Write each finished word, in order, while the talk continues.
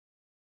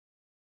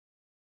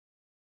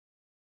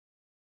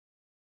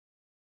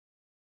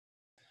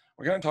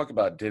We're going to talk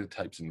about data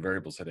types and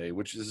variables today,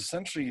 which is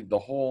essentially the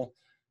whole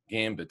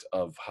gambit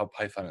of how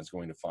Python is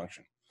going to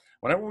function.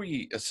 Whenever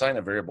we assign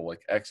a variable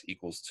like x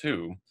equals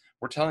 2,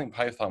 we're telling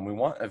Python we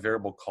want a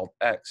variable called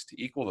x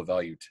to equal the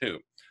value 2.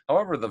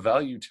 However, the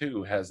value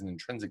 2 has an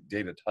intrinsic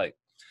data type.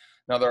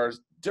 Now, there are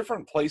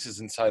different places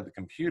inside the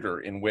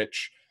computer in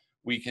which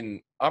we can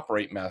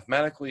operate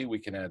mathematically, we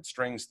can add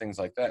strings, things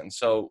like that. And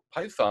so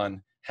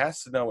Python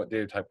has to know what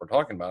data type we're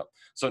talking about,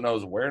 so it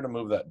knows where to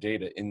move that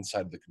data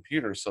inside the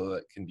computer so that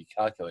it can be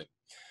calculated.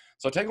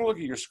 So taking a look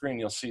at your screen,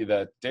 you'll see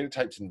that data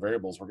types and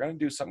variables, we're going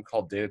to do something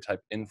called data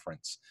type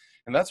inference.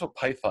 And that's what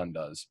Python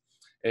does,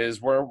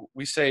 is where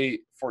we say,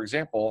 for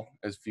example,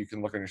 as if you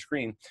can look on your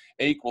screen,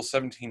 a equals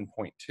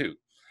 17.2.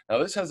 Now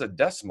this has a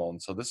decimal,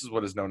 and so this is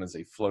what is known as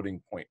a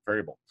floating point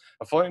variable.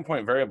 A floating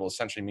point variable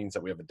essentially means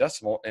that we have a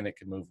decimal and it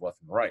can move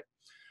left and right.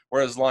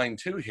 Whereas line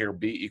 2 here,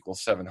 b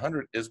equals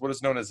 700, is what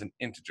is known as an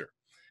integer.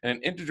 And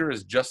an integer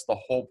is just the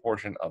whole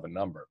portion of a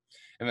number.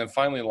 And then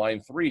finally,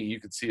 line 3, you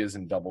can see is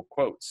in double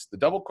quotes. The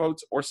double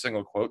quotes or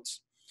single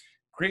quotes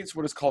creates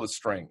what is called a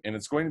string, and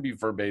it's going to be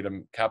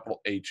verbatim,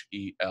 capital H,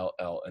 E, L,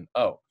 L, and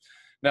O.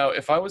 Now,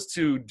 if I was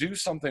to do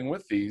something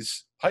with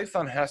these,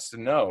 Python has to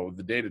know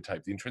the data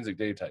type, the intrinsic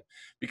data type,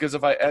 because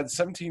if I add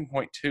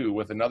 17.2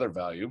 with another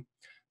value,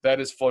 that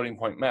is floating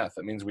point math.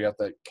 That means we have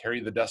to carry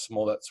the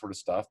decimal, that sort of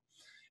stuff.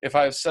 If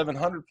I have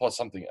 700 plus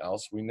something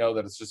else, we know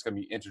that it's just going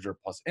to be integer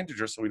plus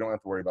integer, so we don't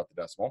have to worry about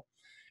the decimal.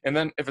 And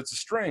then if it's a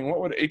string,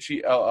 what would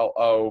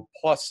HELLO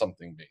plus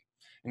something be?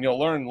 And you'll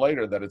learn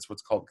later that it's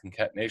what's called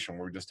concatenation,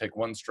 where we just take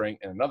one string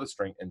and another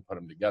string and put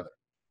them together.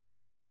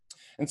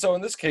 And so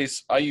in this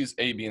case, I use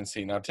A, B, and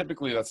C. Now,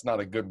 typically, that's not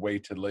a good way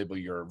to label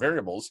your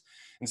variables.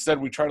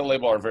 Instead, we try to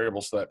label our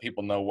variables so that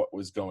people know what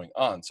was going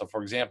on. So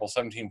for example,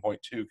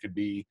 17.2 could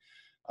be,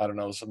 I don't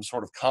know, some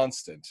sort of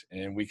constant,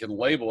 and we can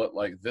label it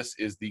like this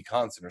is the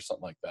constant or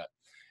something like that.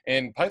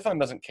 And Python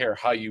doesn't care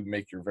how you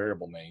make your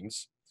variable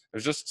names.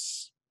 There's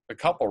just a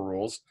couple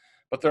rules,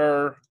 but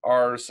there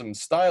are some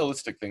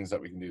stylistic things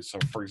that we can do. So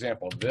for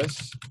example,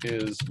 this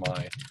is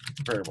my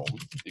variable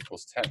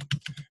equals 10.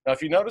 Now,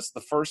 if you notice,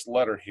 the first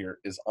letter here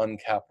is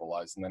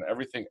uncapitalized, and then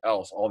everything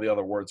else, all the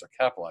other words are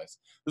capitalized.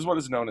 This is what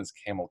is known as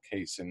camel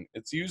case, and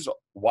it's used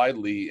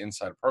widely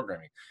inside of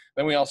programming.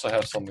 Then we also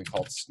have something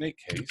called snake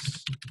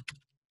case,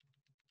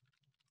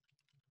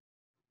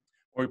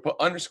 where we put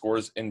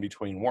underscores in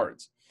between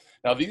words.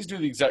 Now, these do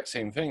the exact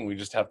same thing, we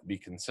just have to be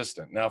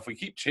consistent. Now, if we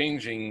keep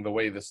changing the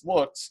way this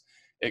looks,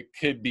 it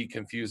could be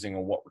confusing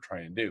on what we're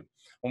trying to do.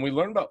 When we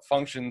learn about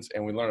functions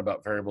and we learn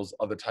about variables,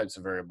 other types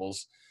of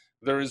variables,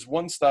 there is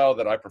one style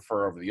that I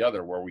prefer over the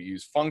other, where we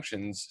use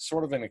functions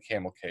sort of in a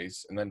camel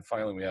case, and then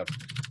finally we have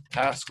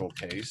Pascal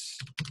case,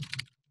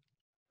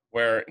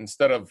 where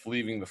instead of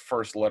leaving the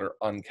first letter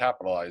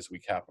uncapitalized, we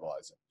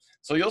capitalize it.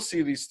 So you'll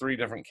see these three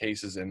different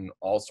cases in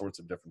all sorts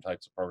of different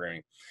types of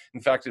programming.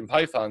 In fact, in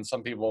Python,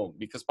 some people,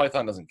 because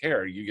Python doesn't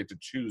care, you get to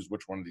choose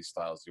which one of these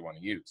styles you want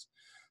to use.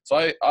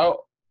 So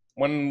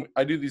when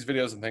I do these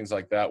videos and things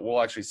like that, we'll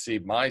actually see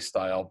my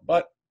style,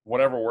 but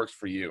whatever works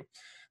for you.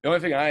 The only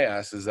thing I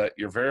ask is that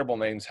your variable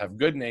names have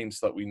good names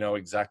so that we know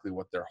exactly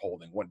what they're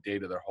holding, what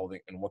data they're holding,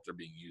 and what they're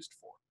being used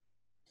for.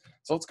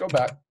 So let's go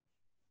back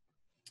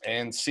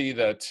and see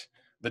that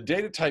the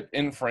data type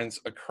inference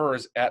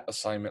occurs at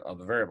assignment of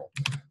the variable.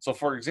 So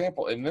for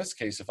example, in this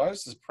case, if I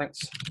was to print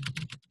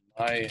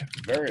my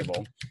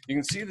variable, you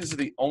can see this is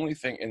the only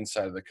thing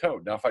inside of the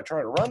code. Now, if I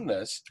try to run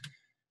this,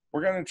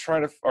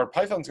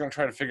 Python's going to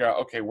try to figure out,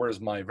 okay,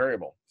 where's my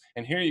variable?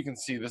 And here you can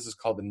see this is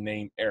called the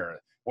name error.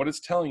 What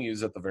it's telling you is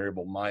that the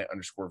variable my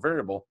underscore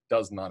variable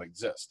does not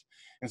exist.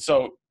 And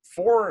so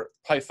for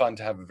Python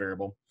to have a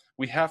variable,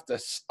 we have to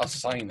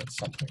assign it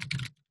something.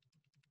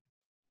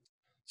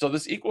 So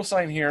this equal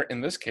sign here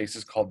in this case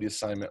is called the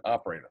assignment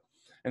operator.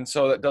 And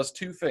so that does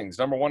two things.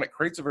 Number one, it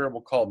creates a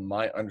variable called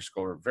my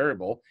underscore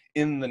variable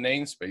in the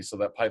namespace so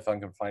that Python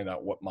can find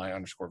out what my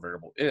underscore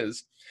variable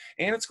is.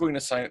 And it's going to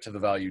assign it to the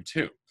value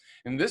 2.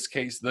 In this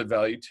case, the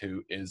value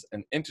 2 is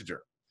an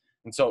integer.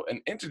 And so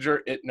an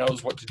integer, it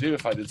knows what to do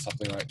if I did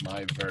something like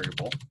my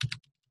variable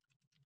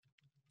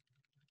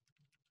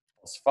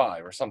plus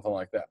 5 or something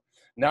like that.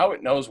 Now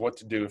it knows what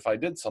to do if I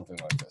did something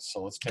like this.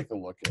 So let's take a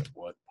look at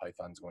what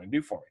Python's going to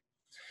do for me.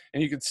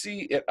 And you can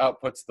see it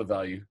outputs the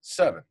value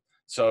 7.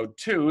 So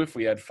 2, if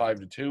we add 5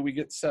 to 2, we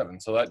get 7.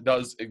 So that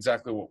does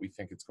exactly what we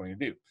think it's going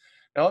to do.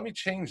 Now let me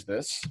change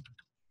this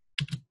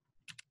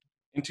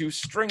into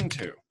string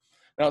 2.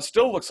 Now it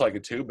still looks like a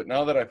 2, but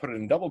now that I put it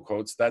in double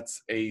quotes,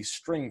 that's a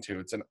string 2.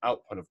 It's an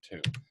output of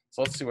 2.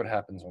 So let's see what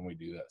happens when we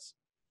do this.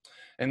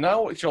 And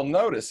now what you'll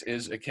notice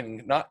is it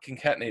cannot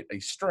concatenate a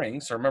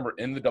string. So remember,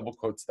 in the double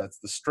quotes, that's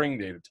the string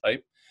data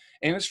type.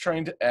 And it's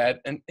trying to add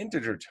an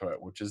integer to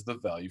it, which is the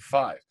value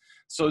 5.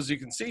 So as you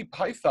can see,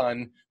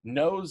 Python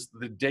knows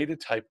the data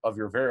type of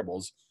your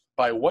variables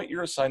by what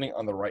you're assigning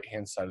on the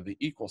right-hand side of the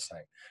equal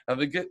sign. Now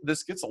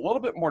this gets a little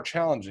bit more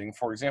challenging.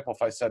 For example,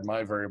 if I said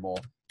my variable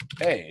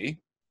A,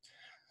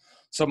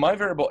 so my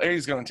variable A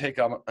is going to take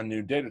on a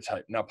new data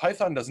type. Now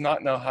Python does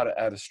not know how to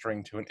add a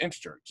string to an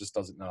integer. It just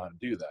doesn't know how to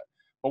do that.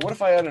 But what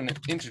if I add an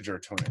integer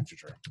to an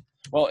integer?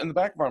 Well, in the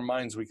back of our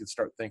minds, we could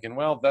start thinking,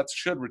 well, that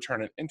should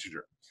return an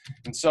integer.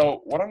 And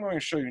so what I'm going to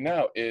show you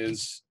now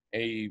is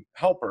a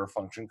helper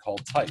function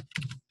called type.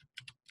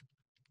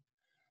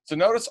 So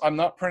notice I'm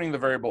not printing the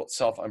variable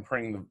itself, I'm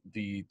printing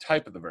the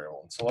type of the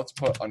variable. And so let's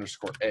put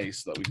underscore a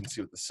so that we can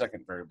see what the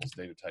second variable's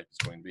data type is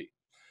going to be.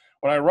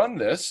 When I run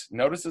this,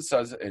 notice it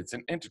says it's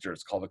an integer.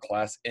 It's called a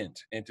class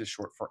int. Int is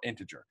short for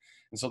integer.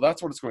 And so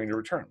that's what it's going to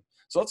return.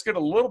 So let's get a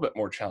little bit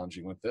more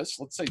challenging with this.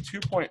 Let's say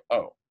 2.0.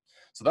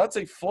 So that's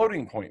a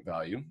floating point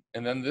value.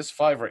 And then this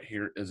 5 right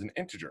here is an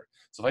integer.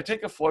 So if I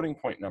take a floating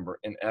point number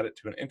and add it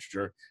to an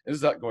integer,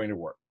 is that going to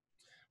work?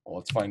 Well,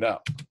 let's find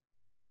out.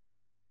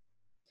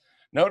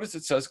 Notice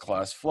it says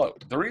class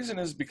float. The reason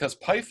is because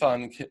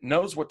Python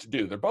knows what to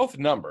do. They're both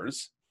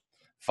numbers.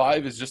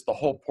 5 is just the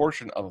whole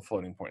portion of a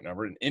floating point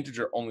number. An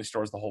integer only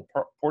stores the whole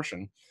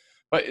portion.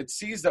 But it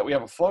sees that we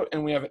have a float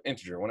and we have an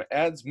integer. When it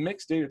adds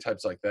mixed data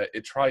types like that,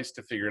 it tries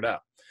to figure it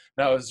out.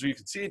 Now, as you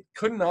can see, it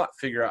could not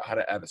figure out how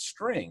to add a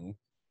string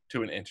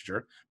to an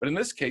integer. But in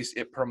this case,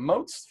 it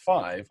promotes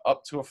 5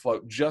 up to a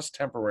float just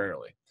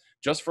temporarily.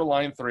 Just for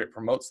line 3, it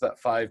promotes that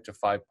 5 to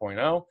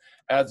 5.0,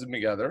 adds them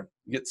together,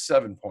 gets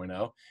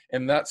 7.0,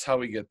 and that's how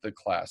we get the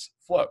class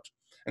float.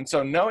 And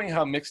so knowing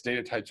how mixed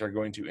data types are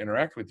going to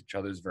interact with each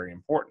other is very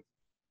important.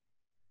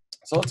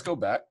 So let's go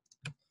back.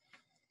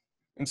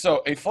 And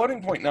so a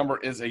floating point number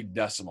is a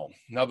decimal.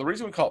 Now the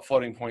reason we call it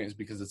floating point is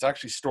because it's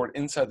actually stored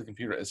inside the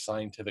computer as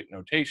scientific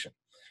notation.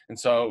 And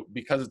so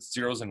because it's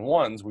zeros and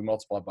ones, we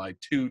multiply by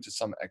 2 to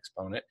some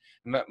exponent,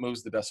 and that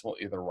moves the decimal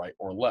either right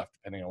or left,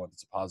 depending on whether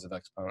it's a positive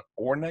exponent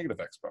or negative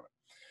exponent.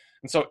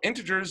 And so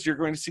integers, you're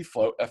going to see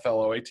float,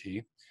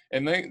 F-L-O-A-T,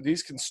 and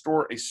these can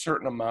store a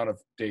certain amount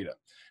of data.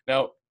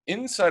 Now,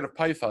 inside of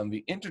Python,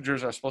 the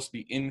integers are supposed to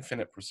be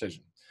infinite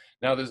precision.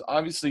 Now, there's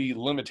obviously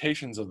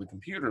limitations of the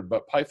computer,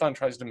 but Python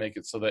tries to make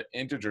it so that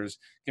integers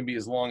can be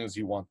as long as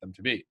you want them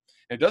to be.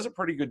 And it does a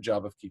pretty good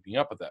job of keeping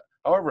up with that.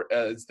 However,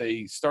 as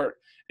they start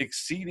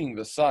exceeding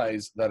the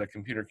size that a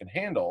computer can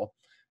handle,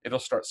 it'll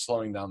start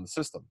slowing down the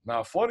system.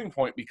 Now, a floating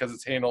point, because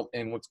it's handled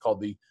in what's called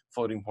the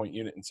floating point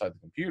unit inside the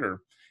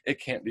computer,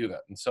 it can't do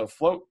that. And so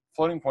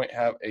floating point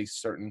have a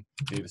certain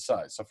data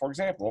size. So for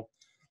example,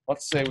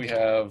 let's say we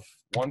have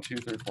 1, 2,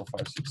 3, 4,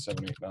 5, 6,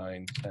 7, 8,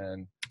 9,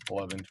 10,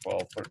 11,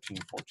 12, 13,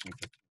 14,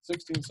 15,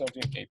 16,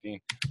 17, 18,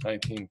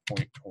 19,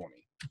 20.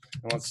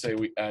 And let's say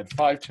we add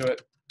 5 to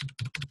it.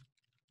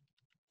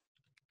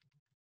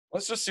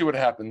 Let's just see what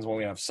happens when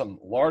we have some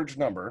large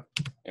number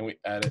and we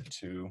add it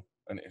to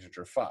an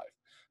integer 5.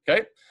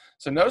 Okay,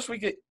 so notice we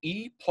get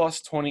e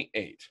plus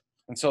 28.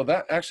 And so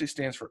that actually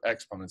stands for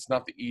exponents,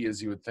 not the e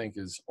as you would think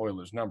is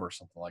Euler's number or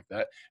something like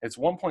that. It's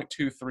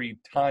 1.23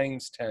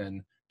 times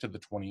 10 to the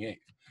 28th.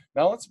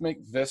 Now let's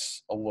make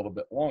this a little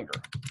bit longer,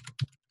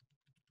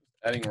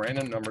 adding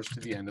random numbers to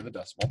the end of the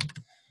decimal.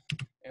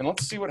 And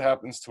let's see what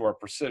happens to our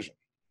precision,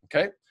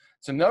 okay?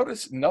 So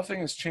notice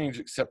nothing has changed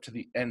except to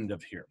the end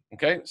of here,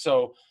 okay?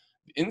 So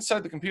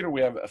inside the computer,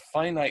 we have a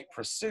finite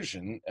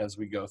precision as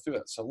we go through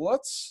it. So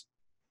let's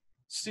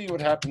see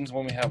what happens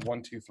when we have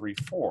 1, 2, 3,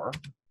 4,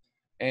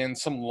 and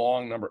some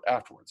long number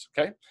afterwards,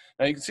 okay?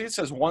 Now you can see it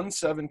says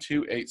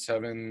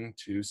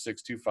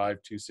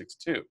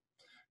 1728726252262,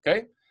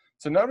 okay?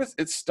 So notice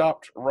it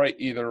stopped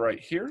either right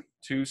here,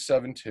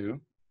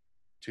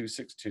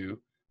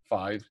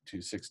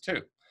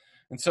 27226252262.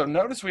 And so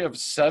notice we have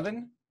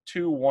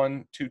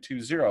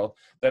 721220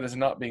 that is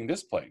not being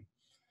displayed.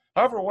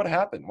 However, what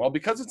happened? Well,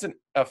 because it's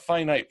a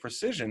finite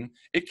precision,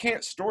 it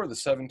can't store the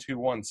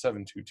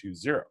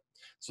 7217220.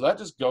 So that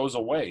just goes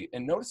away.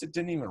 And notice it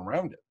didn't even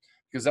round it,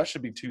 because that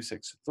should be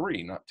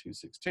 263, not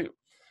 262.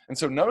 And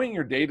so knowing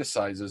your data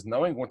sizes,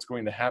 knowing what's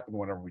going to happen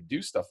whenever we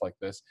do stuff like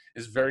this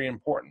is very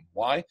important.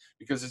 Why?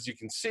 Because as you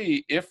can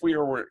see, if we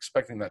were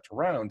expecting that to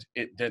round,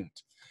 it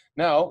didn't.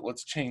 Now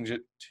let's change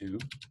it to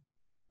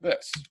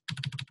this.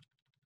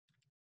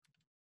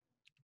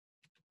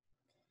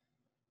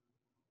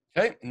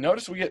 Okay,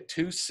 notice we get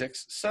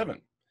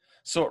 267.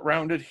 So it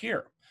rounded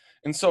here.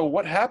 And so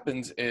what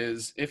happens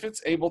is if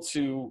it's able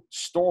to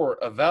store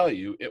a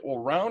value, it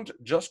will round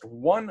just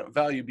one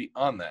value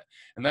beyond that.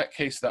 In that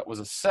case, that was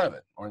a 7,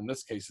 or in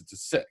this case, it's a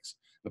 6.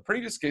 The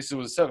previous case, it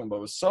was a 7, but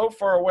it was so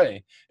far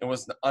away, it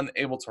was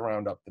unable to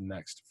round up the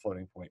next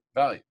floating point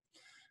value.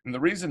 And the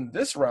reason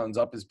this rounds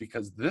up is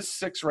because this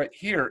 6 right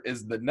here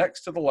is the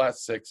next to the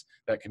last 6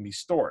 that can be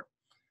stored.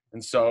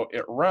 And so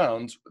it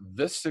rounds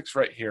this 6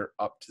 right here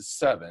up to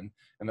 7,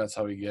 and that's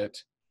how we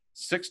get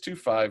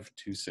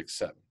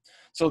 625267.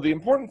 So the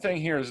important thing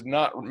here is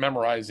not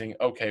memorizing,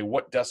 okay,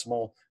 what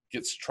decimal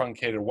gets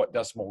truncated, what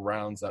decimal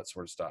rounds, that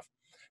sort of stuff.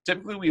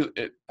 Typically,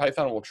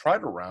 Python will try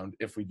to round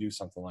if we do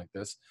something like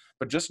this,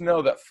 but just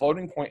know that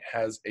floating point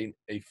has a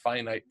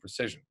finite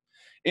precision.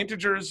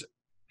 Integers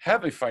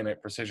have a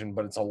finite precision,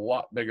 but it's a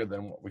lot bigger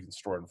than what we can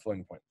store in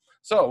floating point.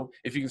 So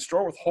if you can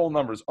store with whole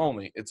numbers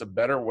only, it's a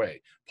better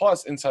way.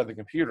 Plus, inside the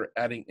computer,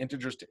 adding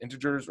integers to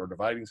integers or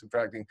dividing,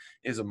 subtracting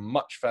is a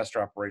much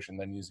faster operation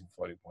than using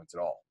floating points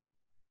at all.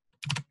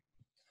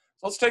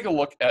 So let's take a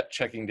look at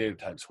checking data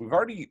types. I've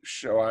already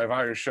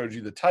showed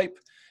you the type,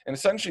 and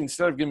essentially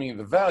instead of giving you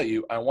the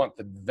value, I want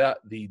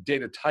the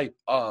data type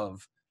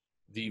of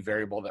the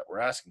variable that we're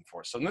asking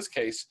for. So in this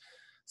case,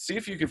 see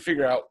if you can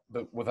figure out,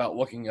 but without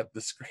looking at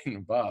the screen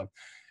above,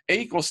 a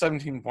equals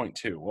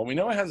 17.2. Well, we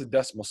know it has a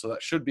decimal, so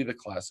that should be the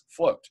class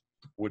float,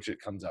 which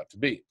it comes out to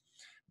be.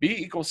 B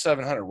equals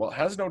 700. Well, it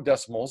has no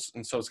decimals,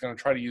 and so it's going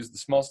to try to use the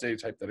smallest data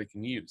type that it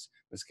can use,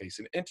 in this case,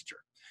 an integer.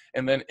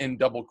 And then in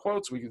double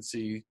quotes, we can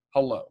see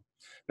hello.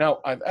 Now,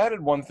 I've added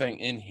one thing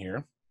in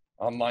here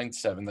on line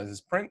 7 that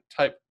is print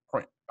type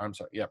print.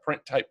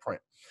 Print type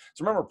print.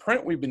 So remember,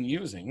 print we've been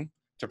using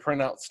to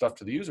print out stuff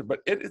to the user, but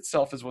it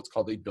itself is what's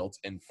called a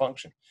built-in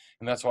function.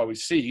 And that's why we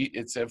see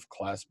it's of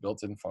class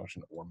built-in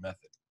function or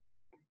method.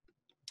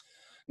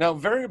 Now,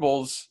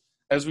 variables,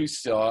 as we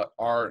saw,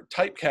 are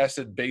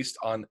typecasted based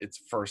on its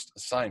first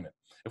assignment.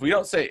 If we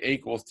don't say a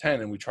equals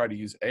 10 and we try to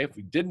use a, if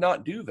we did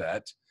not do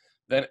that,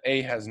 then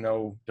a has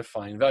no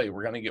defined value.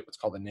 We're going to get what's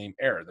called a name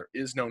error. There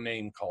is no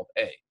name called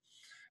a.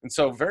 And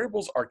so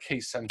variables are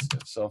case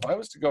sensitive. So if I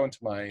was to go into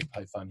my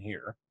Python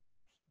here,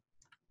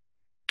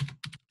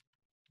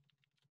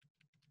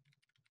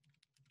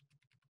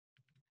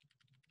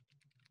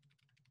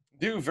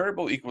 do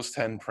variable equals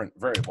 10 print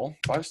variable.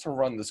 If I was to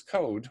run this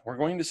code, we're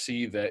going to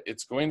see that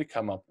it's going to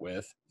come up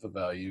with the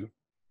value,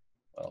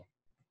 well,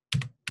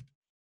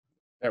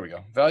 there we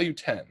go, value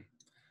 10.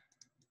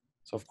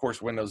 So of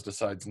course Windows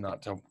decides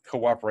not to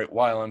cooperate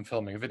while I'm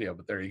filming a video,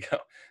 but there you go.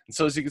 And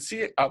so as you can see,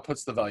 it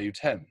outputs the value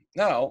 10.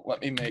 Now let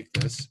me make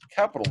this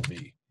capital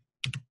V.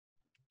 You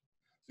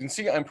can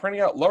see I'm printing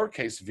out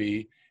lowercase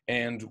v,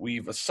 and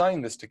we've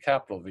assigned this to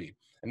capital V.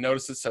 And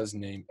notice it says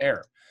name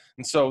error.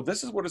 And so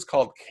this is what is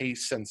called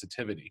case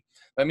sensitivity.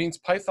 That means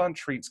Python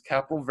treats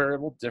capital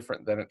variable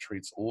different than it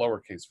treats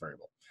lowercase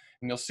variable.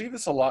 And you'll see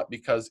this a lot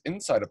because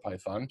inside of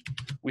Python,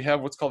 we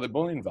have what's called a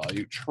Boolean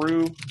value,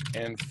 true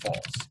and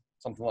false,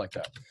 something like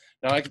that.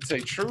 Now I could say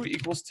true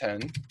equals 10,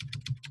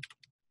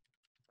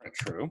 print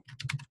true.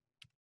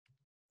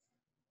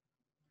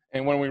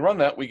 And when we run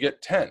that, we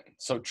get 10.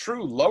 So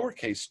true,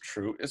 lowercase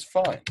true is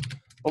fine.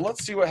 But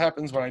let's see what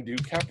happens when I do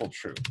capital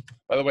true.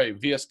 By the way,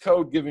 VS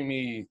Code giving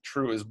me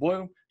true is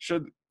blue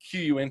should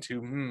cue you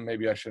into,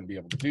 maybe I shouldn't be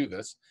able to do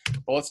this.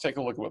 But let's take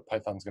a look at what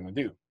Python's going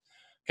to do.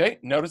 Okay,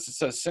 notice it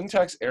says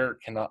syntax error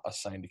cannot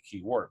assign a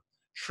keyword.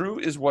 True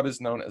is what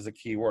is known as a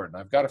keyword. And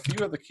I've got a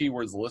few of the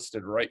keywords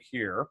listed right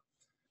here.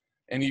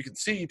 And you can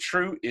see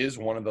true is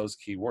one of those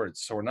keywords.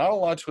 So we're not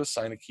allowed to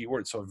assign a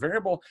keyword. So a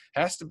variable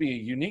has to be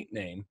a unique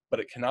name, but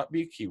it cannot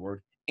be a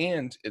keyword,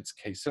 and it's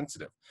case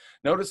sensitive.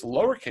 Notice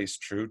lowercase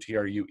true,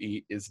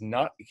 T-R-U-E, is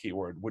not a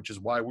keyword, which is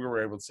why we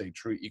were able to say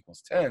true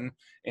equals 10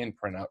 and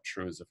print out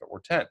true as if it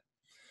were 10.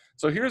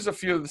 So here's a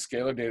few of the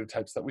scalar data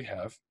types that we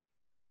have.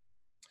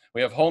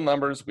 We have whole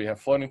numbers, we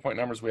have floating point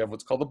numbers, we have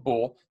what's called a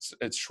bool.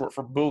 It's short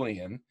for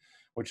Boolean,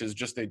 which is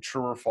just a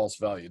true or false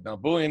value. Now,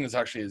 Boolean is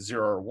actually a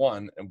 0 or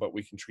 1, but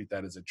we can treat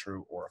that as a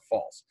true or a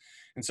false.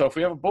 And so if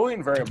we have a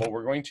Boolean variable,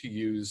 we're going to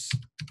use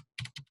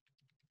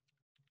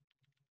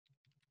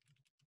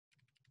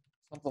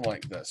something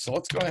like this. So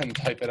let's go ahead and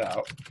type it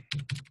out.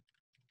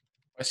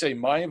 I say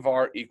my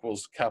var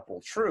equals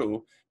capital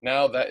true.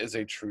 Now that is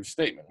a true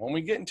statement. When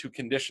we get into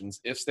conditions,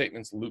 if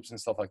statements, loops,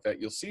 and stuff like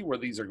that, you'll see where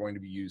these are going to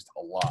be used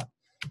a lot.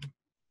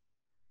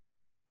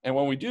 And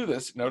when we do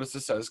this, notice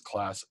it says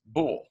class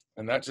bool.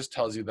 And that just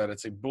tells you that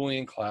it's a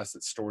Boolean class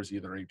that stores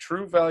either a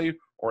true value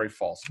or a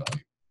false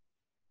value.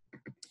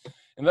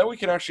 And then we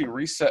can actually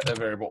reset a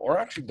variable or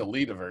actually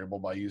delete a variable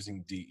by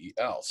using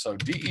del. So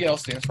del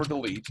stands for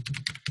delete.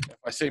 If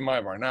I say my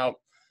var, now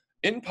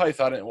in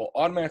Python, it will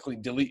automatically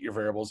delete your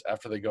variables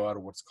after they go out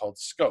of what's called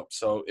scope.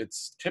 So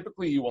it's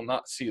typically you will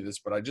not see this,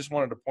 but I just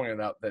wanted to point it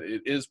out that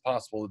it is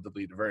possible to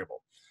delete a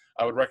variable.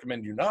 I would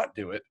recommend you not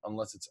do it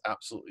unless it's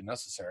absolutely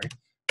necessary.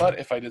 But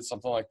if I did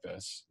something like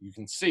this, you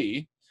can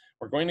see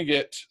we're going to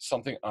get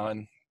something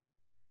on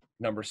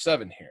number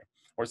 7 here,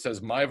 where it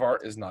says my var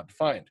is not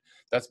defined.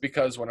 That's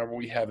because whenever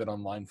we have it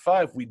on line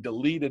 5, we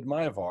deleted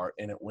my var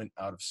and it went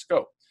out of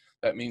scope.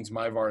 That means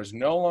my var is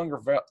no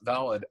longer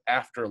valid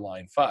after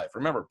line 5.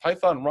 Remember,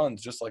 Python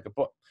runs just like a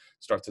book.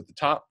 Starts at the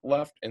top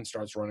left and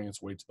starts running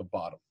its way to the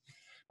bottom.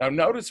 Now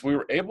notice we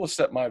were able to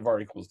set my var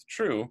equals to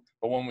true,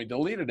 but when we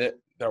deleted it,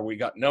 there we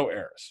got no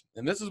errors.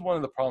 And this is one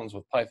of the problems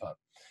with Python.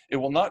 It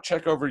will not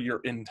check over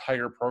your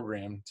entire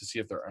program to see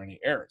if there are any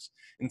errors.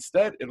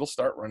 Instead, it'll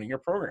start running your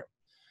program.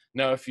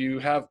 Now, if you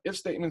have if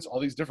statements, all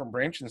these different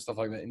branches and stuff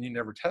like that, and you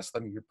never test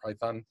them, your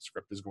Python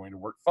script is going to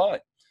work fine.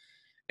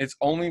 It's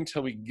only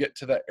until we get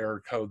to that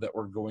error code that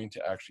we're going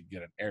to actually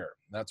get an error.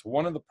 And that's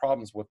one of the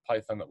problems with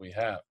Python that we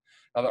have.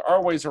 Now, there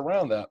are ways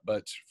around that,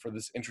 but for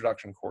this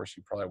introduction course,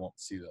 you probably won't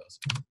see those.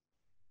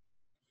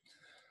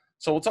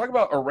 So we'll talk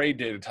about array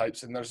data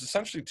types, and there's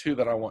essentially 2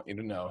 that I want you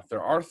to know.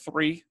 There are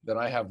 3 that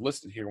I have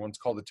listed here. One's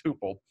called a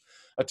tuple.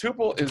 A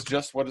tuple is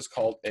just what is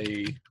called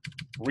a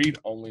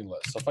read-only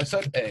list. So if I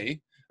said A,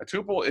 A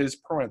tuple is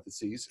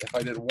parentheses. If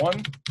I did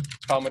 1,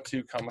 comma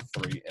 2, comma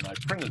 3, and I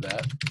printed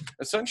that,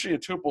 essentially a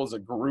tuple is a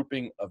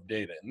grouping of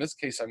data. In this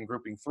case, I'm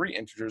grouping 3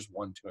 integers,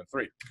 1, 2, and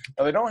 3.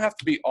 Now, they don't have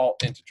to be all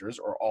integers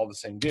or all the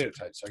same data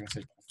type, so I can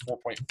say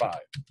 4.5.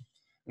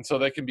 And so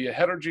they can be a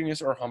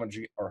heterogeneous or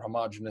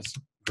homogeneous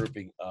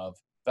grouping of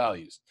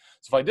values.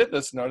 So if I did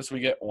this, notice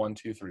we get 1,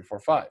 2, 3, 4,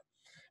 5.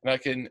 And I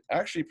can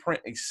actually print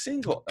a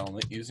single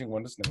element using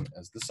what is known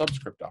as the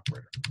subscript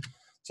operator.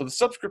 So the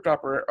subscript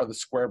operator are the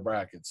square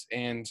brackets.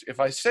 And if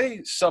I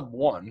say sub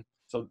 1,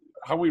 so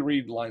how we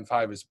read line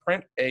 5 is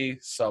print a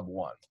sub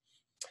 1.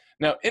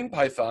 Now in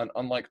Python,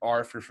 unlike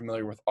R, if you're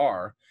familiar with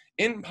R,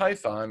 in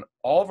Python,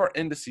 all of our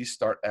indices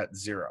start at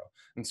 0.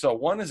 And so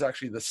 1 is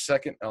actually the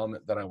second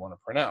element that I want to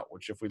print out,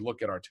 which if we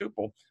look at our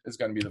tuple, is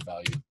going to be the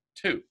value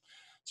 2.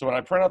 So when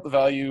I print out the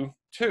value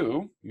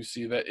 2, you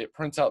see that it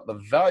prints out the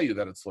value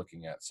that it's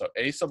looking at. So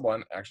a sub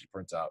 1 actually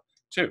prints out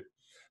 2.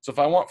 So if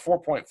I want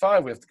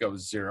 4.5, we have to go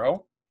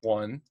 0,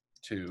 1,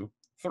 2,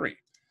 3.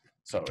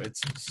 So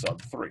it's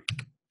sub 3.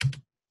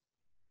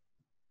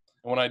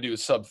 And when I do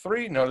sub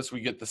 3, notice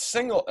we get the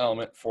single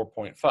element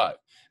 4.5.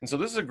 And so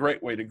this is a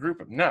great way to group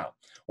them. Now,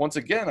 once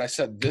again, I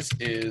said this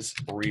is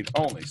read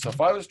only. So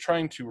if I was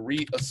trying to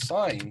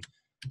reassign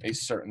a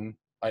certain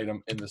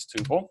item in this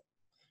tuple,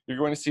 you're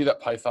going to see that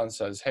Python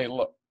says, hey,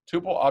 look,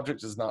 tuple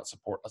object does not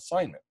support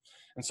assignment.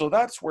 And so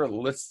that's where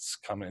lists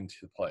come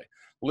into play.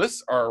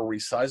 Lists are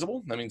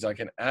resizable. That means I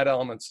can add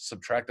elements,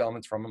 subtract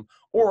elements from them,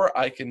 or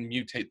I can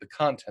mutate the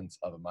contents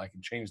of them. I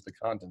can change the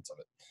contents of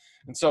it.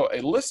 And so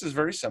a list is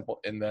very simple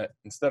in that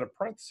instead of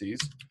parentheses,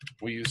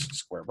 we use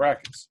square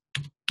brackets.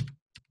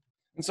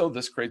 And so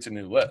this creates a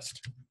new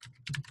list.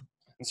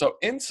 And so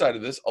inside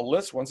of this, a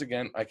list, once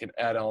again, I can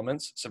add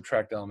elements,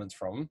 subtract elements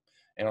from them,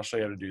 and I'll show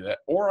you how to do that.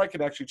 Or I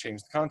could actually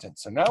change the content.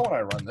 So now when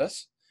I run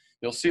this,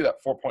 you'll see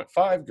that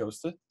 4.5 goes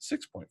to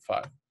 6.5.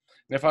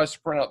 And if I was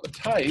to print out the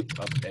type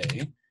of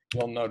A,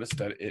 you'll notice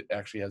that it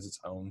actually has its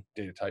own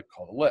data type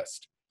called a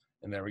list.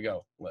 And there we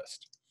go,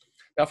 list.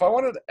 Now, if I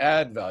wanted to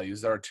add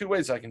values, there are 2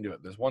 ways I can do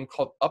it. There's one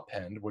called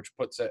append, which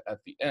puts it at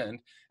the end,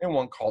 and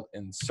one called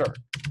insert.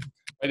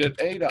 I did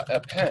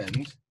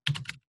a.append,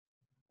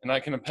 and I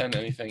can append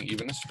anything,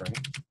 even a string.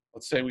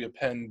 Let's say we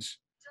append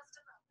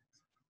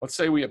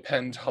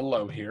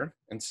hello here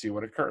and see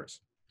what occurs.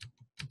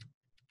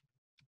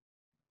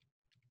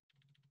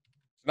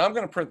 Now I'm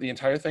going to print the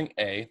entire thing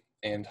A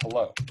and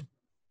hello.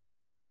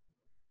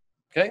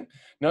 Okay,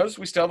 notice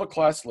we still have a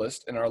class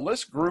list, and our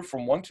list grew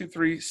from 1, 2,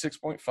 3,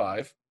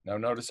 6.5. Now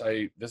notice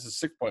this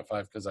is 6.5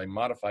 because I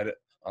modified it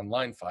on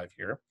line 5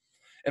 here.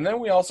 And then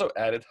we also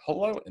added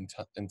hello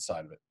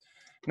inside of it.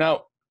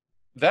 Now,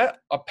 that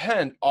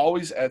append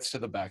always adds to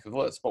the back of the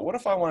list. But what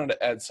if I wanted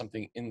to add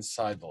something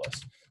inside the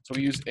list? So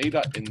we use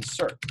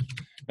a.insert.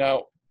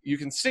 Now, you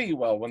can see,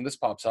 well, when this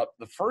pops up,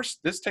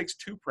 this takes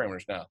 2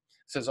 parameters now. It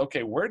says,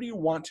 okay, where do you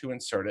want to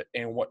insert it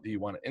and what do you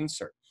want to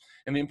insert?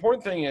 And the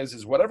important thing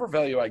is whatever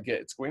value I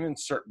get, it's going to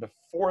insert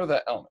before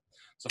that element.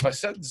 So if I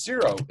set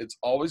 0, it's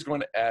always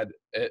going to add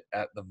it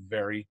at the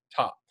very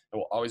top. It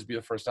will always be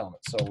the first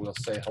element. So we'll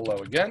say hello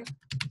again.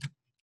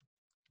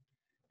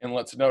 And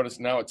let's notice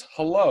now it's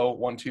hello,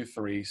 1, 2,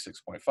 3,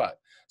 6.5.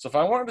 So if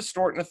I wanted to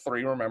store it in a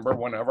 3, remember,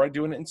 whenever I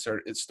do an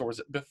insert, it stores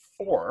it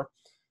before.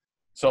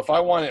 So if I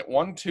want it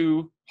 1,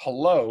 2,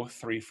 hello,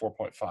 3,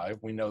 4.5,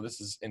 we know this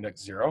is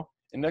index 0,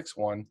 index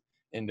 1,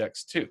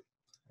 index 2.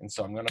 And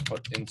so I'm going to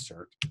put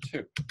insert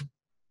 2.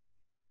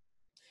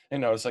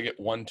 And notice I get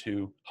 1,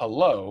 2,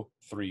 hello,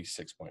 3,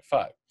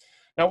 6.5.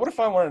 Now, what if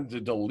I wanted to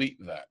delete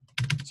that?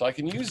 So I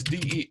can use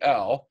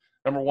del,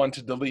 number 1,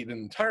 to delete an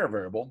entire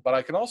variable, but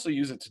I can also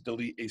use it to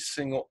delete a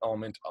single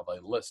element of a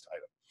list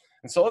item.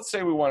 And so let's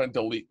say we want to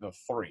delete the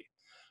 3.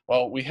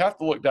 Well, we have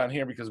to look down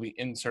here because we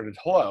inserted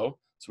hello.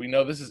 So we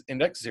know this is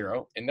index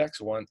 0, index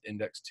 1,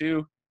 index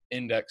 2,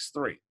 index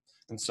 3.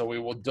 And so we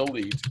will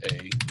delete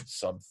a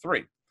sub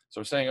 3.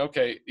 So we're saying,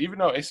 okay, even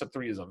though a sub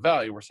 3 is a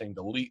value, we're saying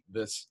delete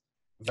this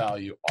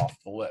value off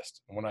the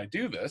list. And when I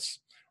do this,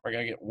 we're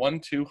going to get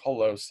 1, 2,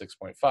 hello,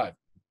 6.5.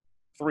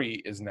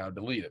 3 is now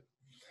deleted.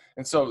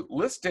 And so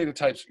list data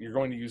types you're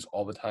going to use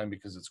all the time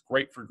because it's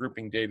great for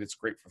grouping data, it's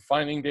great for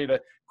finding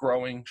data,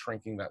 growing,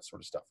 shrinking, that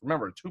sort of stuff.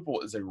 Remember, a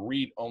tuple is a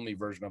read-only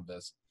version of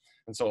this,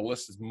 and so a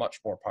list is much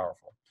more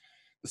powerful.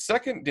 The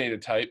second data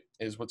type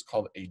is what's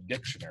called a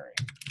dictionary.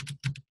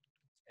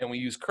 And we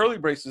use curly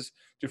braces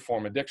to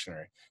form a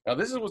dictionary. Now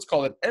this is what's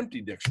called an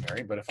empty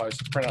dictionary, but if I was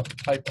to print out the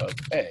type of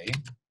A,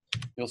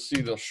 you'll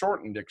see they'll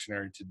shorten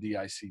dictionary to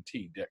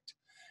DICT, dict.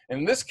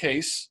 In this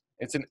case,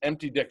 it's an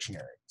empty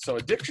dictionary. So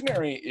a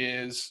dictionary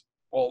is,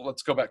 well,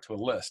 let's go back to a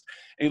list.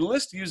 A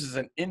list uses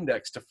an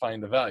index to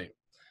find a value.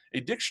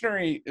 A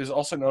dictionary is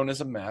also known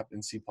as a map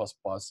in C++,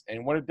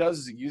 and what it does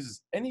is it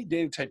uses any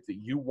data type that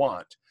you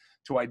want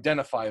to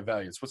identify a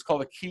value. It's what's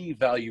called a key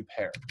value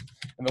pair.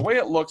 And the way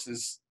it looks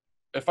is,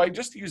 if I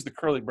just use the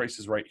curly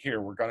braces right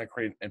here, we're going to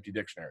create an empty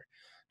dictionary.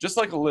 Just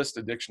like a list,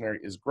 a dictionary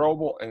is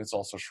growable and it's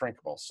also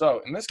shrinkable.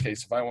 So in this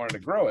case, if I wanted to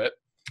grow it,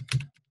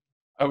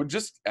 I would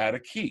just add a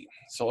key.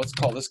 So let's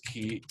call this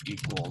key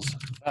equals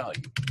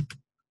value.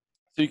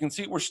 So you can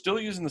see we're still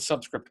using the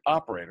subscript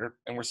operator,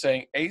 and we're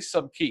saying a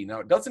sub key. Now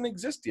it doesn't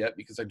exist yet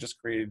because I just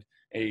created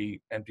a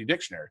empty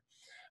dictionary.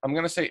 I'm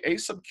going to say a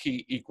sub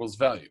key equals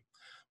value.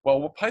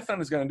 Well, what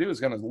Python is going to do is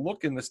going to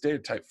look in this data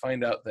type,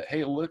 find out that,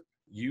 hey, look,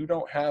 you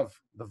don't have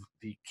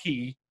the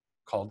key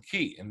called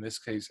key. In this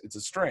case, it's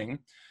a string,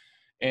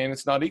 and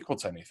it's not equal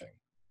to anything.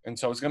 And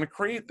so it's going to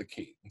create the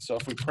key. And so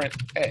if we print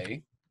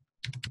a,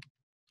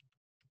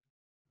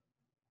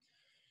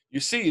 you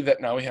see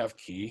that now we have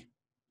key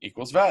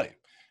equals value.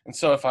 And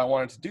so if I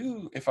wanted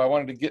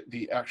to get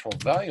the actual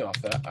value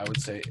off that, I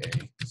would say a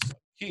sub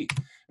key.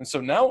 And so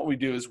now what we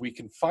do is we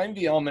can find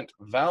the element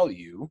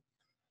value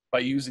by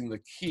using the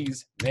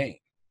key's name.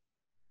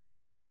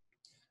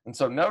 And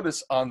so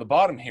notice on the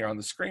bottom here on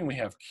the screen, we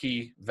have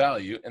key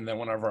value. And then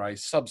whenever I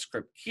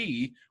subscript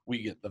key,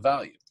 we get the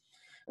value.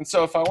 And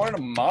so if I wanted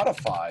to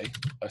modify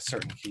a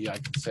certain key, I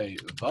could say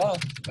the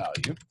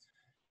value.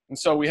 And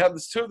so we have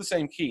two of the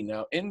same key.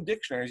 Now in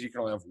dictionaries, you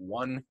can only have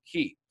one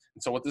key.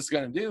 And so what this is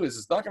going to do is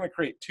it's not going to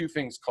create two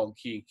things called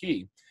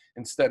key.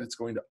 Instead, it's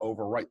going to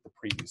overwrite the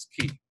previous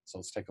key. So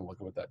let's take a look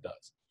at what that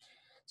does.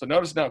 So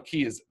notice now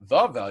key is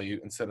the value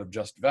instead of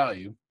just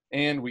value,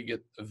 and we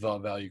get the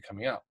value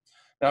coming out.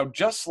 Now,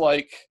 just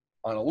like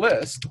on a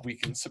list, we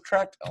can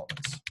subtract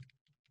elements.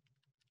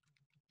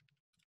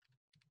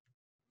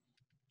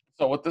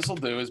 So what this will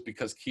do is,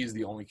 because key is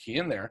the only key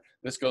in there,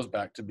 this goes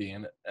back to being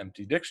an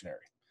empty dictionary.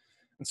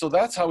 And so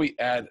that's how we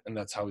add and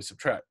that's how we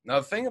subtract. Now,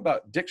 the thing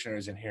about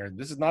dictionaries in here,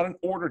 this is not an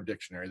ordered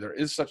dictionary. There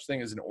is such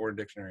thing as an ordered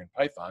dictionary in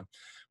Python,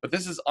 but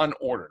this is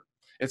unordered.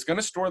 It's going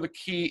to store the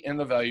key and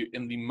the value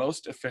in the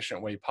most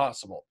efficient way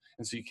possible.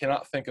 And so you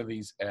cannot think of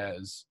these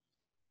as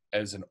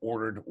an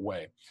ordered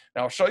way.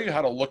 Now, I'll show you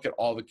how to look at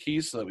all the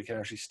keys so that we can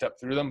actually step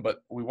through them,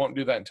 but we won't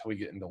do that until we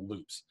get into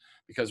loops,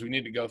 because we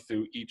need to go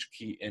through each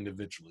key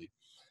individually.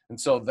 And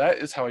so that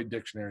is how a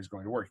dictionary is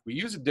going to work. We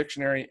use a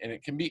dictionary, and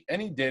it can be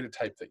any data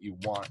type that you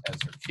want as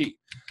your key.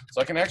 So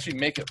I can actually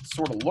make it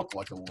sort of look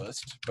like a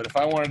list, but if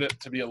I wanted it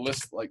to be a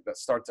list like that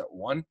starts at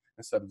 1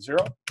 instead of 0,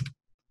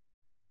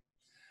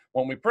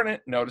 when we print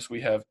it, notice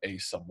we have a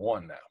sub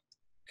 1 now.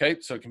 Okay,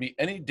 so it can be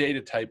any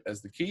data type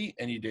as the key,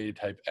 any data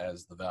type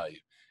as the value,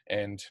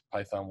 and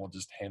Python will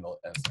just handle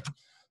it as that.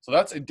 So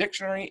that's a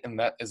dictionary, and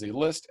that is a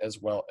list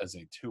as well as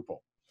a tuple.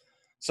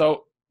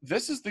 So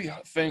this is the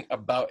thing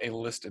about a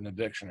list in a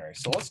dictionary.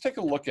 So let's take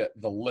a look at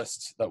the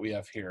lists that we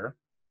have here.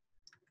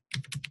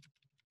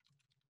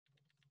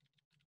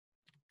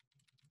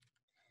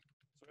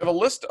 We have a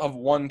list of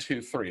 1,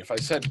 2, 3. If I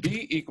said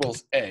B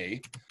equals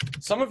A,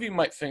 some of you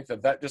might think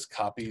that that just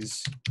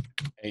copies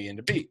A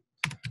into B.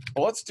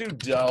 Well, let's do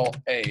del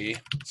A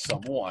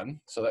sub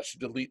 1. So that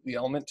should delete the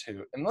element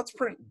 2. And let's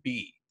print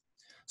B.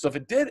 So if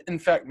it did, in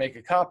fact, make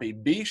a copy,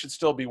 B should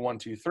still be 1,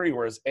 2, 3,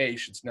 whereas A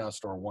should now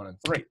store 1 and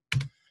 3.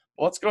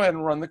 Well, let's go ahead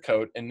and run the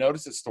code, and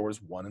notice it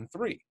stores 1 and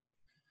 3.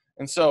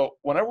 And so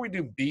whenever we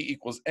do B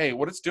equals A,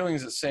 what it's doing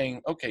is it's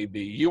saying, okay,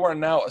 B, you are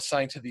now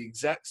assigned to the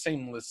exact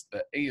same list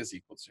that A is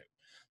equal to.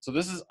 So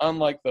this is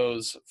unlike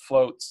those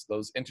floats,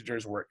 those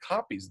integers where it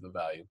copies the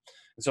value.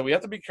 And so we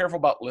have to be careful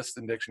about lists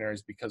and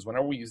dictionaries, because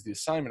whenever we use the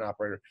assignment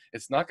operator,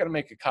 it's not going to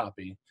make a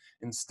copy.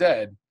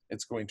 Instead,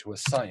 it's going to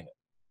assign it.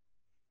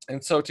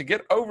 And so to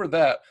get over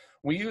that,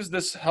 we use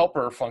this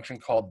helper function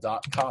called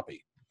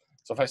 .copy.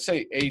 So if I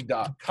say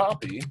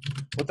a.copy,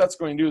 what that's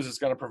going to do is it's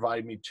going to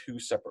provide me two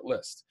separate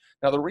lists.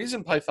 Now, the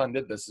reason Python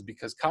did this is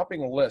because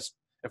copying a list,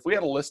 if we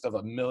had a list of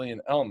 1 million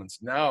elements,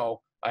 now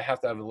I have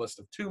to have a list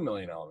of 2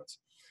 million elements.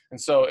 And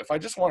so if I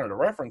just wanted a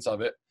reference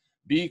of it,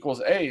 B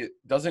equals A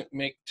doesn't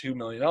make 2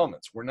 million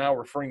elements. We're now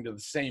referring to the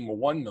same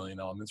 1 million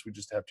elements. We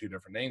just have two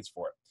different names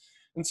for it.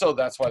 And so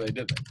that's why they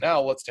did that. Now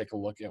let's take a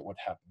look at what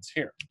happens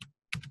here.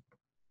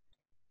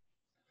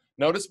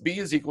 Notice B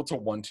is equal to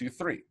 1, 2,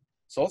 3.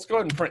 So let's go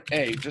ahead and print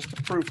A just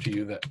to prove to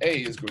you that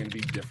A is going to be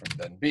different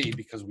than B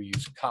because we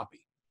use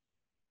copy.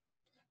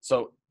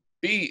 So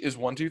B is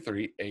 1, 2,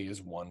 3, A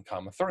is 1,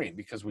 3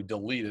 because we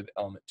deleted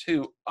element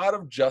 2 out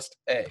of just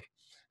A.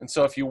 And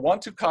so if you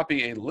want to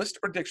copy a list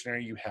or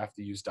dictionary, you have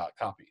to use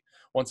 .copy.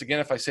 Once again,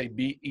 if I say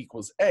B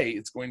equals A,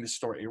 it's going to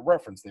store a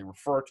reference. They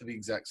refer to the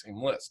exact same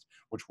list,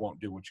 which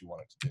won't do what you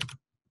want it to do.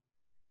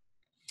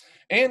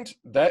 And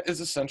that is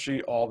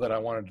essentially all that I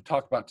wanted to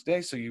talk about today.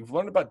 So you've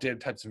learned about data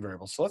types and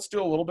variables. So let's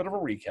do a little bit of a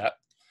recap,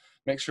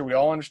 make sure we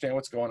all understand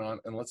what's going on,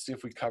 and let's see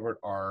if we covered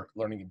our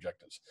learning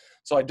objectives.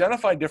 So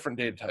identify different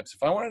data types.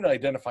 If I wanted to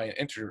identify an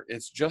integer,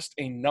 it's just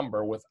a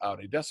number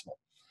without a decimal.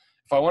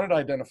 If I wanted to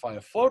identify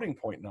a floating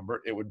point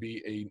number, it would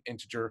be an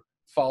integer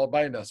followed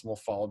by a decimal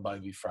followed by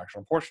the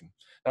fractional portion.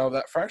 Now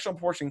that fractional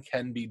portion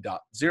can be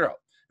 .0,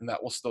 and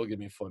that will still give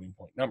me a floating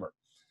point number.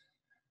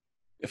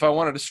 If I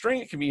wanted a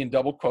string, it can be in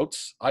double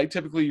quotes. I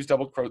typically use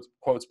double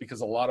quotes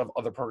because a lot of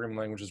other programming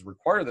languages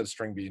require that a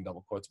string be in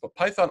double quotes, but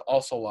Python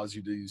also allows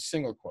you to use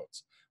single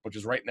quotes, which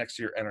is right next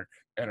to your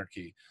enter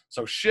key.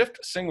 So shift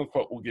single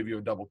quote will give you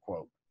a double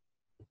quote.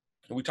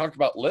 And we talked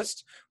about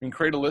lists. We can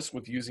create a list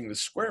with using the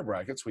square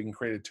brackets. We can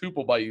create a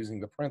tuple by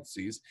using the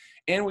parentheses,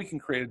 and we can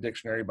create a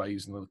dictionary by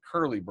using the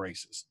curly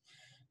braces.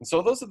 And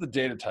so those are the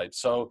data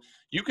types. So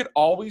you could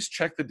always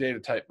check the data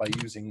type by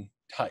using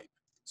type.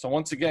 So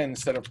once again,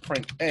 instead of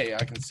print A,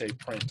 I can say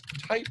print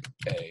type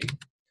A.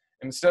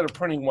 And instead of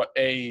printing what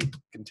A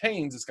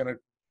contains, it's going to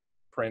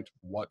print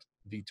what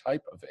the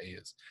type of A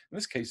is. In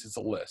this case, it's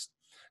a list.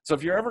 So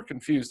if you're ever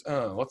confused,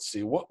 let's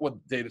see, what would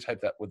data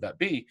type would that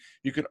be?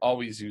 You can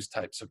always use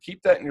type. So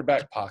keep that in your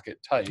back pocket,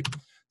 type,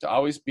 to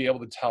always be able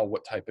to tell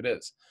what type it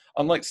is.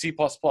 Unlike C++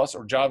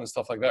 or Java and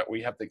stuff like that, where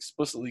you have to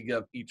explicitly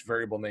give each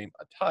variable name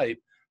a type,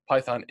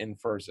 Python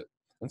infers it.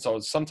 And so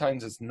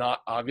sometimes it's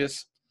not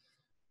obvious.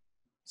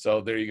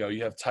 So there you go.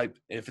 You have type.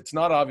 If it's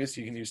not obvious,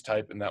 you can use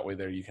type, and that way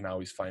there you can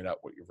always find out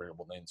what your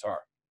variable names are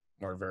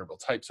or variable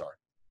types are.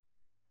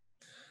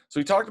 So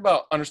we talked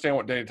about understanding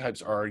what data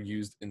types are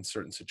used in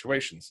certain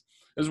situations.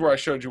 This is where I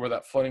showed you where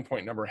that floating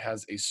point number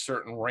has a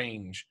certain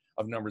range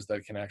of numbers that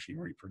it can actually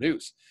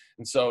reproduce.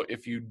 And so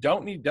if you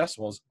don't need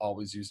decimals,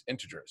 always use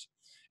integers.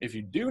 If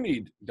you do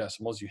need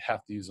decimals, you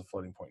have to use a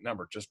floating point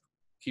number. Just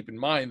keep in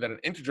mind that an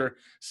integer,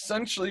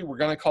 essentially, we're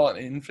going to call it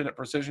an infinite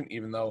precision,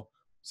 even though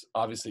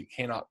obviously it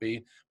cannot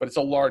be, but it's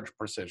a large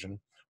precision,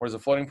 whereas a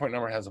floating point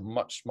number has a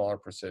much smaller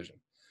precision,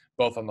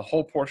 both on the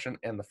whole portion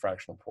and the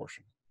fractional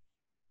portion.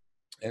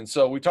 And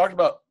so we talked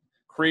about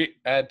create,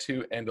 add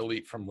to, and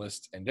delete from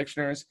lists and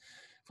dictionaries.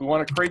 If we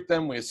want to create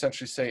them, we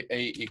essentially say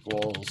A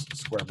equals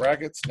square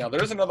brackets. Now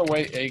there's another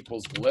way, A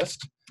equals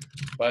list,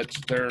 but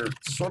they're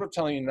sort of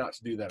telling you not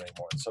to do that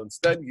anymore. So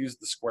instead use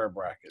the square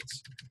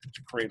brackets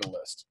to create a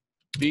list.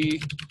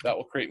 B, that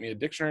will create me a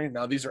dictionary.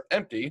 Now these are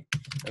empty,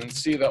 and then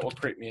C, that will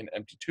create me an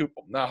empty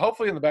tuple. Now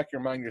hopefully in the back of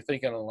your mind you're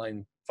thinking on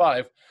line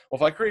 5, well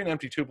if I create an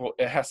empty tuple,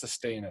 it has to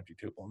stay an empty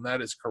tuple, and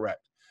that is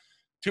correct.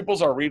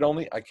 Tuples are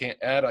read-only. I can't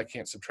add, I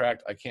can't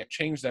subtract, I can't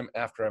change them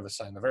after I've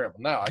assigned the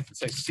variable. Now I can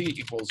say C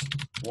equals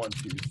 1,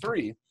 2,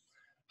 3.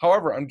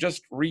 However, I'm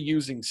just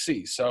reusing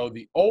C. So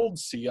the old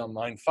C on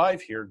line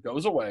 5 here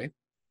goes away,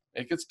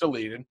 it gets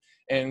deleted,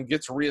 and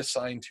gets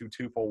reassigned to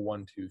tuple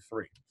 1, 2,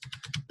 3.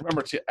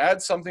 Remember, to add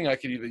something, I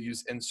could either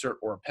use insert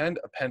or append.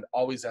 Append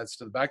always adds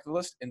to the back of the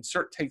list.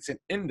 Insert takes an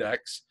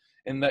index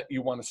and that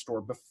you want to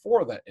store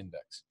before that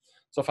index.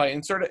 So if I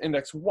insert at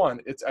index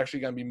 1, it's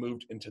actually going to be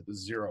moved into the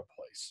 0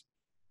 place.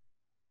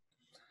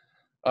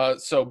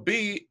 So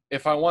B,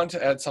 if I want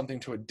to add something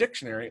to a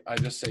dictionary, I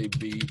just say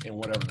B and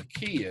whatever the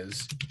key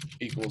is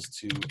equals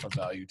to a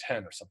value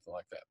 10 or something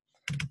like that.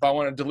 If I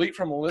want to delete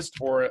from a list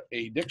or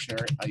a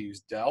dictionary, I use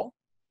del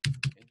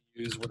and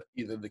use what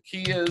either the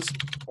key is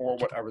or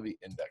whatever the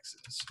index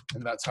is.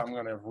 And that's how I'm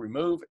going to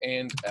remove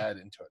and add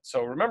into it.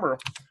 So remember,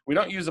 we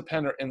don't use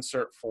append or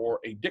insert for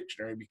a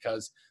dictionary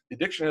because the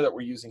dictionary that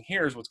we're using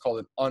here is what's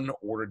called an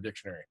unordered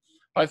dictionary.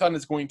 Python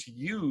is going to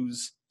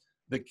use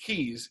the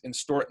keys and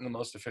store it in the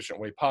most efficient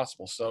way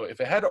possible. So if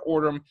it had to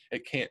order them,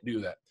 it can't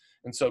do that.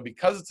 And so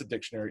because it's a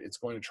dictionary, it's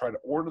going to try to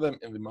order them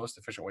in the most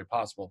efficient way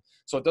possible.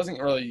 So it doesn't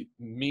really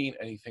mean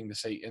anything to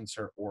say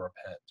insert or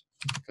append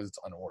because it's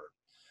unordered.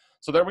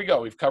 So there we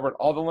go. We've covered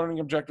all the learning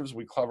objectives.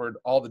 We covered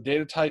all the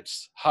data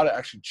types, how to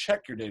actually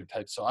check your data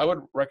types. So I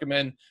would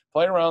recommend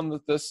playing around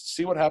with this,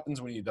 see what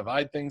happens when you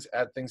divide things,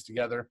 add things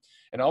together,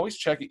 and always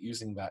check it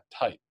using that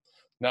type.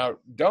 Now,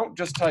 don't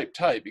just type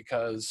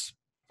because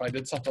if I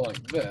did something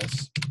like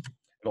this,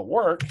 it'll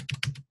work,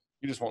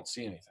 you just won't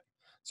see anything.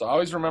 So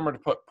always remember to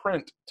put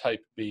print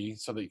type B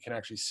so that you can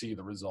actually see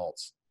the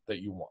results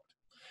that you want.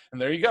 And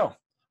there you go.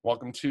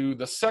 Welcome to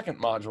the second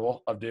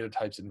module of data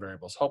types and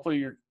variables.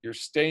 Hopefully you're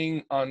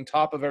staying on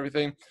top of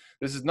everything.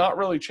 This is not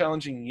really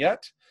challenging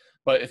yet,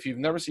 but if you've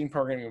never seen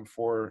programming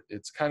before,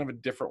 it's kind of a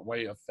different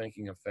way of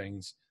thinking of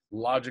things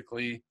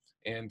logically.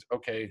 And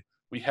okay,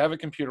 we have a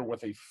computer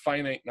with a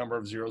finite number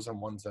of zeros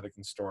and ones that it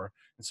can store.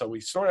 And so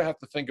we sort of have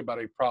to think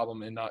about a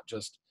problem and not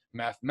just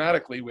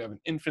mathematically, we have an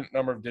infinite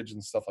number of digits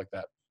and stuff like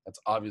that. That's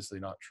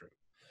obviously not true.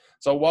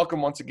 So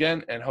welcome once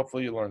again, and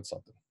hopefully you learned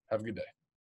something. Have a good day.